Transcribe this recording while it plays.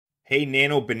Hey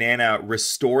Nano Banana,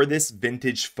 restore this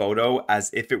vintage photo as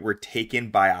if it were taken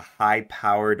by a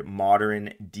high-powered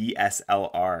modern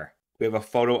DSLR. We have a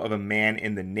photo of a man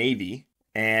in the Navy,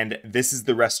 and this is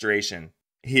the restoration.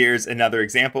 Here's another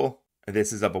example.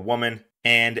 This is of a woman,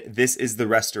 and this is the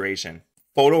restoration.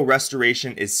 Photo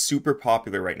restoration is super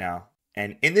popular right now.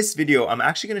 And in this video, I'm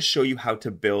actually going to show you how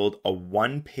to build a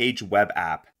one-page web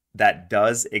app that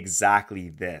does exactly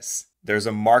this. There's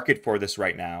a market for this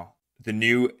right now. The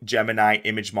new Gemini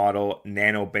image model,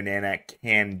 Nano Banana,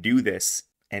 can do this.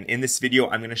 And in this video,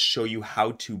 I'm going to show you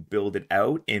how to build it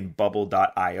out in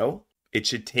bubble.io. It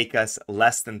should take us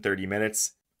less than 30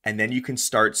 minutes. And then you can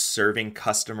start serving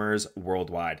customers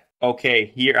worldwide.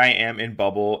 Okay, here I am in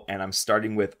Bubble, and I'm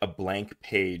starting with a blank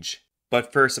page.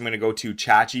 But first, I'm going to go to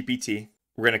ChatGPT.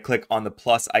 We're going to click on the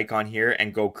plus icon here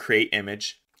and go create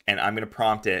image. And I'm going to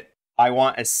prompt it. I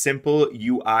want a simple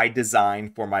UI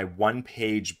design for my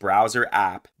one-page browser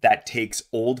app that takes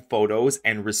old photos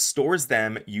and restores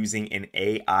them using an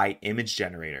AI image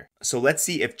generator. So let's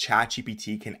see if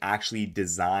ChatGPT can actually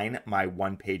design my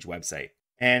one-page website.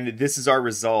 And this is our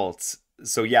results.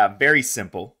 So yeah, very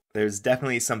simple. There's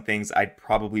definitely some things I'd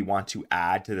probably want to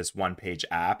add to this one-page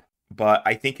app, but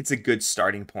I think it's a good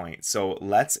starting point. So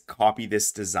let's copy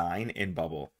this design in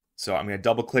Bubble. So I'm going to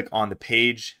double-click on the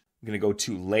page. I'm going to go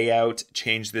to layout,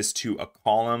 change this to a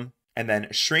column, and then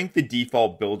shrink the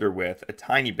default builder width a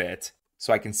tiny bit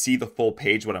so I can see the full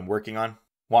page, what I'm working on.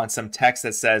 Want some text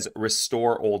that says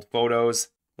restore old photos.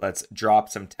 Let's drop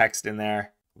some text in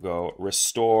there. Go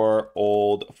restore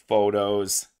old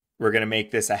photos. We're going to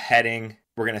make this a heading.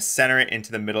 We're going to center it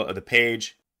into the middle of the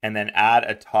page and then add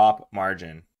a top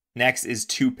margin. Next is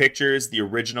two pictures, the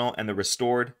original and the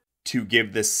restored, to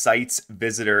give the site's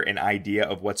visitor an idea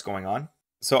of what's going on.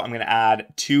 So I'm going to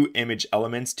add two image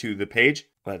elements to the page.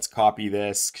 Let's copy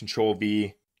this, Control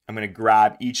V. I'm going to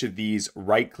grab each of these,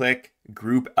 right click,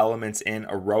 group elements in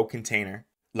a row container.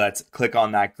 Let's click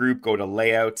on that group, go to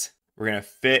layout. We're going to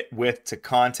fit width to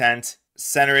content,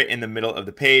 center it in the middle of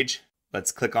the page.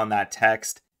 Let's click on that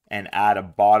text and add a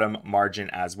bottom margin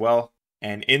as well.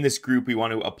 And in this group, we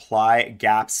want to apply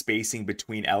gap spacing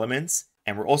between elements.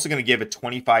 And we're also going to give a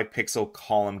 25 pixel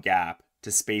column gap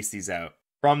to space these out.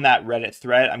 From that Reddit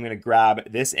thread, I'm going to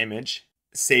grab this image,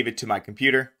 save it to my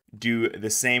computer, do the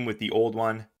same with the old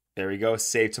one. There we go,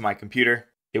 save to my computer.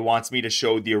 It wants me to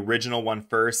show the original one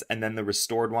first and then the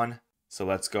restored one. So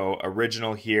let's go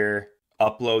original here,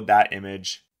 upload that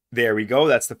image. There we go,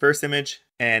 that's the first image.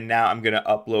 And now I'm going to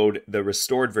upload the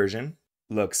restored version.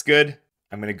 Looks good.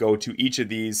 I'm going to go to each of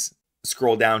these,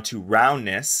 scroll down to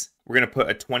roundness. We're going to put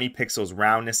a 20 pixels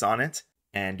roundness on it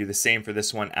and do the same for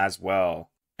this one as well.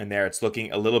 And there it's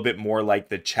looking a little bit more like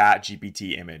the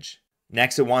ChatGPT image.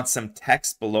 Next, it wants some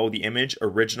text below the image,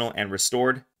 original and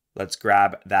restored. Let's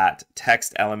grab that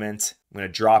text element. I'm going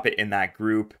to drop it in that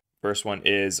group. First one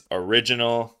is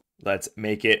original. Let's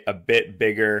make it a bit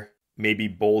bigger, maybe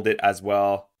bold it as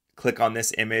well. Click on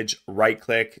this image, right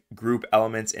click, group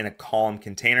elements in a column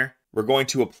container. We're going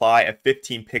to apply a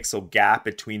 15 pixel gap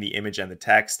between the image and the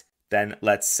text. Then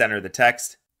let's center the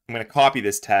text. I'm going to copy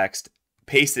this text,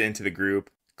 paste it into the group.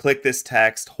 Click this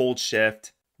text, hold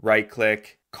shift, right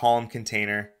click, column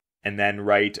container, and then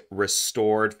write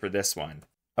restored for this one.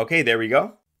 Okay, there we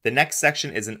go. The next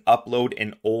section is an upload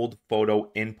an old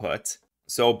photo input.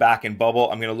 So back in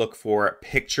Bubble, I'm going to look for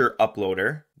picture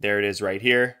uploader. There it is right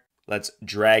here. Let's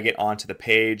drag it onto the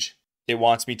page. It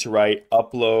wants me to write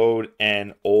upload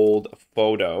an old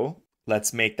photo.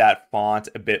 Let's make that font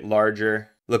a bit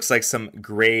larger. Looks like some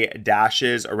gray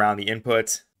dashes around the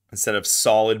input. Instead of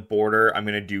solid border, I'm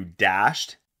going to do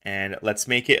dashed. And let's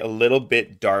make it a little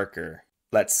bit darker.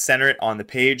 Let's center it on the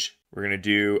page. We're going to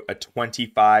do a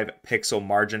 25 pixel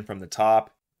margin from the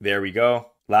top. There we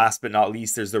go. Last but not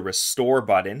least, there's the restore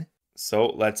button. So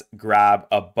let's grab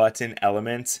a button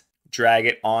element, drag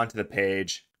it onto the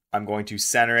page. I'm going to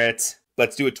center it.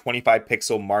 Let's do a 25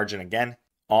 pixel margin again.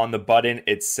 On the button,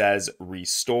 it says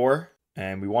restore.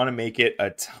 And we want to make it a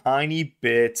tiny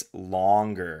bit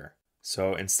longer.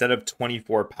 So instead of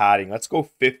 24 padding, let's go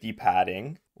 50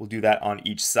 padding. We'll do that on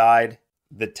each side.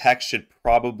 The text should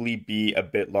probably be a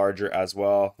bit larger as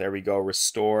well. There we go,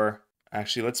 restore.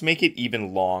 Actually, let's make it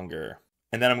even longer.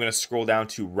 And then I'm going to scroll down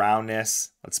to roundness.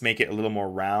 Let's make it a little more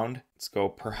round. Let's go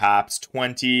perhaps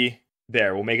 20.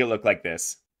 There, we'll make it look like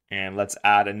this. And let's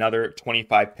add another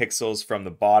 25 pixels from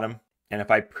the bottom. And if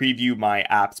I preview my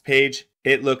apps page,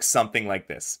 it looks something like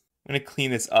this. I'm going to clean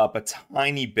this up a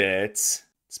tiny bit.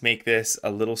 Let's make this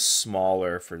a little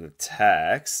smaller for the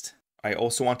text. I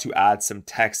also want to add some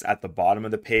text at the bottom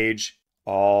of the page.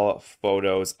 All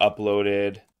photos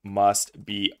uploaded must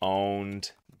be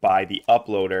owned by the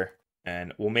uploader.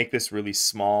 And we'll make this really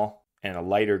small and a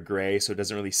lighter gray so it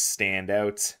doesn't really stand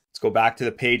out. Let's go back to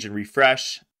the page and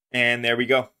refresh. And there we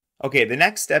go. Okay, the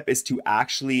next step is to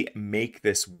actually make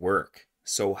this work.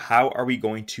 So how are we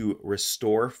going to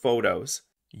restore photos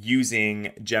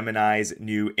using Gemini's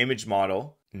new image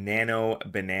model, Nano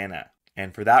Banana?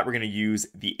 And for that, we're going to use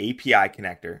the API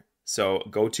connector. So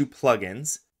go to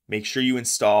plugins, make sure you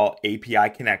install API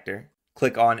connector,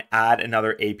 click on add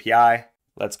another API.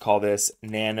 Let's call this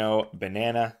Nano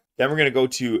Banana. Then we're going to go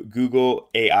to Google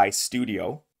AI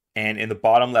Studio. And in the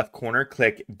bottom left corner,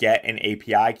 click get an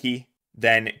API key,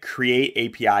 then create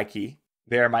API key.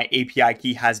 There, my API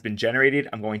key has been generated.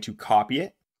 I'm going to copy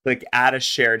it. Click add a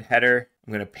shared header.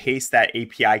 I'm going to paste that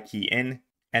API key in.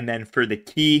 And then for the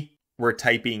key, we're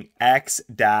typing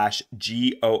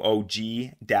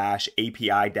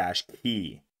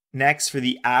x-goog-api-key. Next, for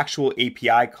the actual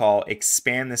API call,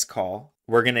 expand this call.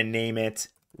 We're going to name it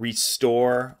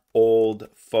restore old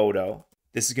photo.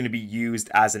 This is going to be used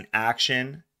as an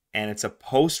action, and it's a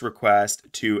post request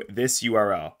to this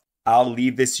URL. I'll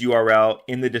leave this URL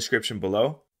in the description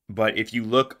below, but if you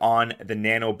look on the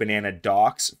Nano Banana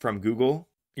docs from Google,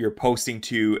 you're posting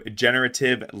to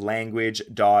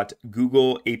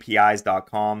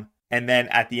generativelanguage.googleapis.com. And then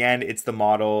at the end, it's the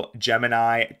model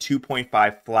Gemini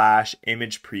 2.5 Flash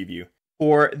image preview.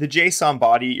 For the JSON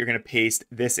body, you're going to paste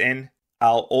this in.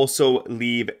 I'll also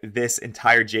leave this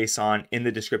entire JSON in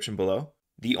the description below.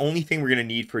 The only thing we're going to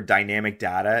need for dynamic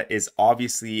data is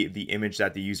obviously the image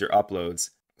that the user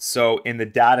uploads. So in the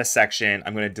data section,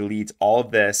 I'm going to delete all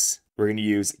of this. We're going to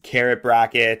use caret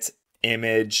bracket,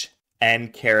 image,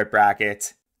 and caret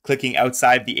bracket. Clicking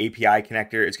outside the API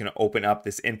connector is going to open up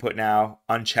this input now,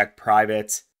 uncheck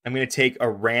private. I'm going to take a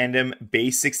random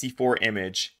base64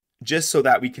 image just so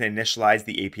that we can initialize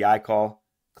the API call.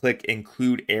 Click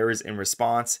include errors in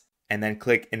response, and then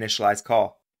click initialize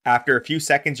call. After a few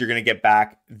seconds, you're going to get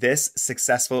back this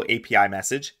successful API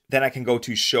message. Then I can go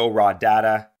to show raw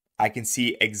data. I can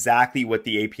see exactly what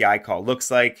the API call looks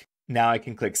like. Now I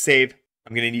can click save.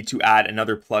 I'm going to need to add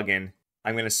another plugin.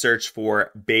 I'm going to search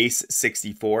for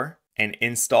base64 and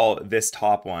install this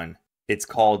top one. It's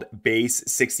called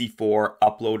base64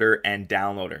 uploader and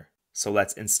downloader. So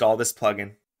let's install this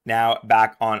plugin. Now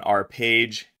back on our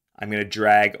page, I'm going to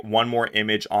drag one more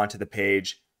image onto the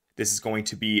page. This is going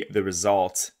to be the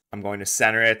result. I'm going to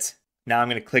center it. Now I'm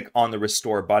going to click on the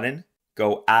restore button,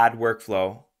 go add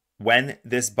workflow. When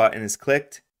this button is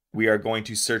clicked, we are going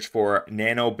to search for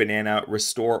Nano Banana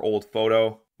restore old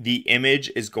photo. The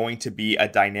image is going to be a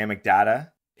dynamic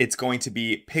data. It's going to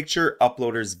be picture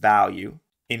uploader's value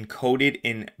encoded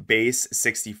in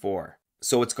base64.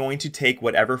 So it's going to take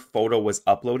whatever photo was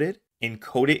uploaded,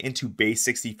 encode it into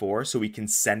base64 so we can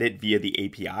send it via the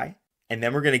API. And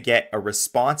then we're going to get a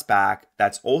response back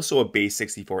that's also a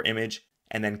base64 image,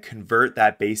 and then convert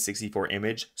that base64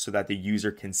 image so that the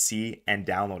user can see and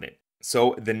download it.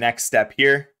 So the next step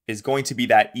here is going to be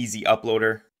that easy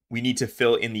uploader. We need to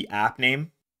fill in the app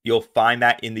name. You'll find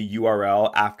that in the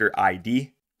URL after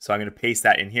ID. So I'm going to paste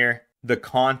that in here. The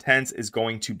contents is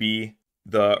going to be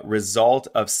the result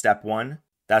of step one.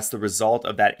 That's the result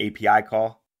of that API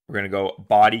call. We're going to go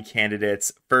body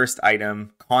candidates, first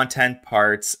item, content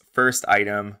parts, first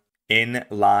item,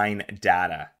 inline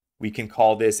data. We can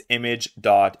call this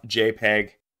image.jpg.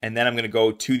 And then I'm going to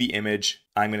go to the image.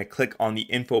 I'm going to click on the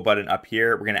info button up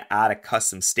here. We're going to add a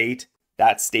custom state.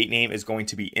 That state name is going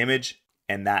to be image,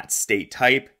 and that state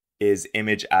type is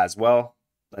image as well.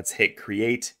 Let's hit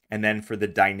create. And then for the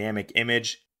dynamic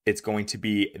image, it's going to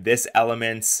be this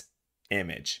element's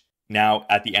image. Now,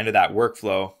 at the end of that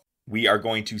workflow, we are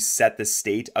going to set the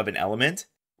state of an element.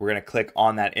 We're going to click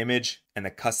on that image, and the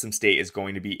custom state is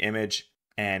going to be image.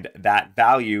 And that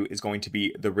value is going to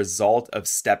be the result of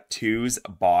step two's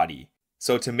body.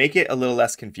 So to make it a little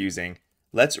less confusing,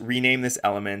 let's rename this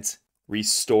element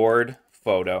restored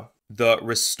photo. The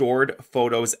restored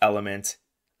photos element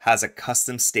has a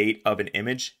custom state of an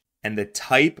image, and the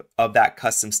type of that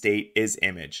custom state is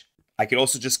image. I could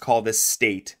also just call this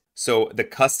state. So the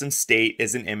custom state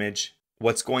is an image.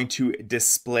 What's going to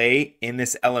display in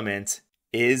this element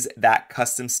is that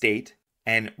custom state,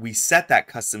 and we set that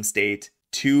custom state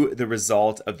to the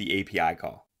result of the API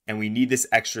call. And we need this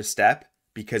extra step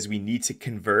because we need to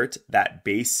convert that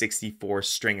base64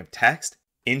 string of text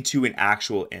into an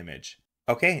actual image.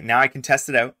 Okay, now I can test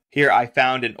it out. Here I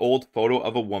found an old photo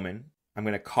of a woman. I'm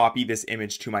going to copy this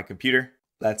image to my computer.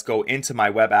 Let's go into my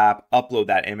web app, upload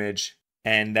that image,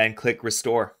 and then click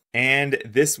restore. And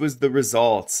this was the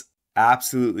results.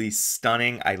 Absolutely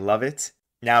stunning. I love it.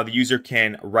 Now the user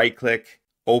can right click,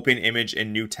 open image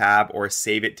in new tab, or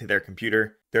save it to their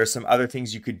computer. There are some other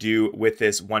things you could do with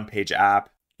this one-page app.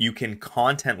 You can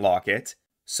content lock it.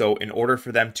 So in order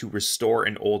for them to restore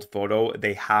an old photo,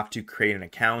 they have to create an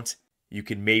account. You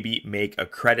can maybe make a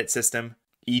credit system.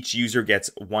 Each user gets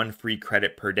 1 free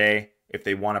credit per day. If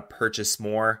they want to purchase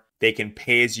more, they can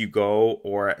pay as you go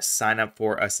or sign up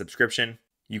for a subscription.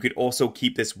 You could also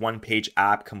keep this one-page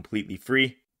app completely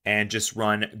free and just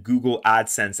run Google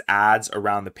AdSense ads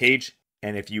around the page.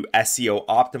 And if you SEO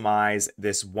optimize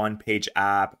this one-page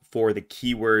app for the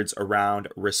keywords around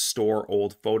restore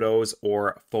old photos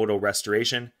or photo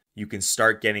restoration, you can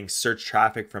start getting search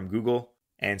traffic from Google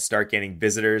and start getting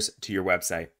visitors to your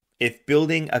website. If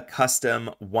building a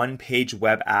custom one-page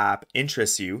web app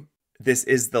interests you, this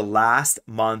is the last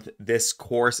month this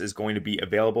course is going to be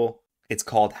available. It's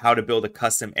called How to Build a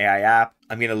Custom AI App.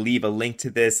 I'm going to leave a link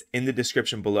to this in the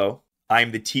description below.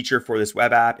 I'm the teacher for this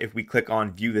web app. If we click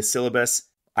on view the syllabus,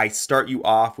 I start you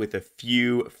off with a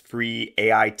few free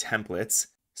AI templates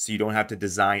so you don't have to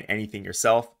design anything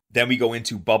yourself. Then we go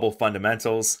into bubble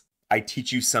fundamentals. I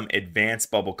teach you some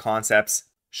advanced bubble concepts,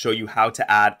 show you how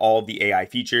to add all the AI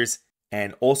features,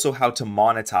 and also how to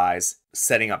monetize,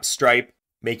 setting up Stripe,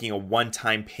 making a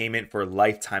one-time payment for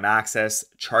lifetime access,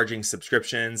 charging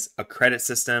subscriptions, a credit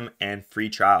system, and free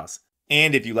trials.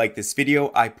 And if you like this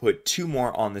video, I put 2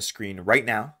 more on the screen right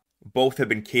now. Both have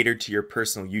been catered to your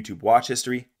personal YouTube watch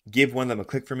history. Give one of them a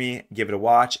click for me, give it a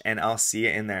watch, and I'll see you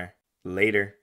in there. Later.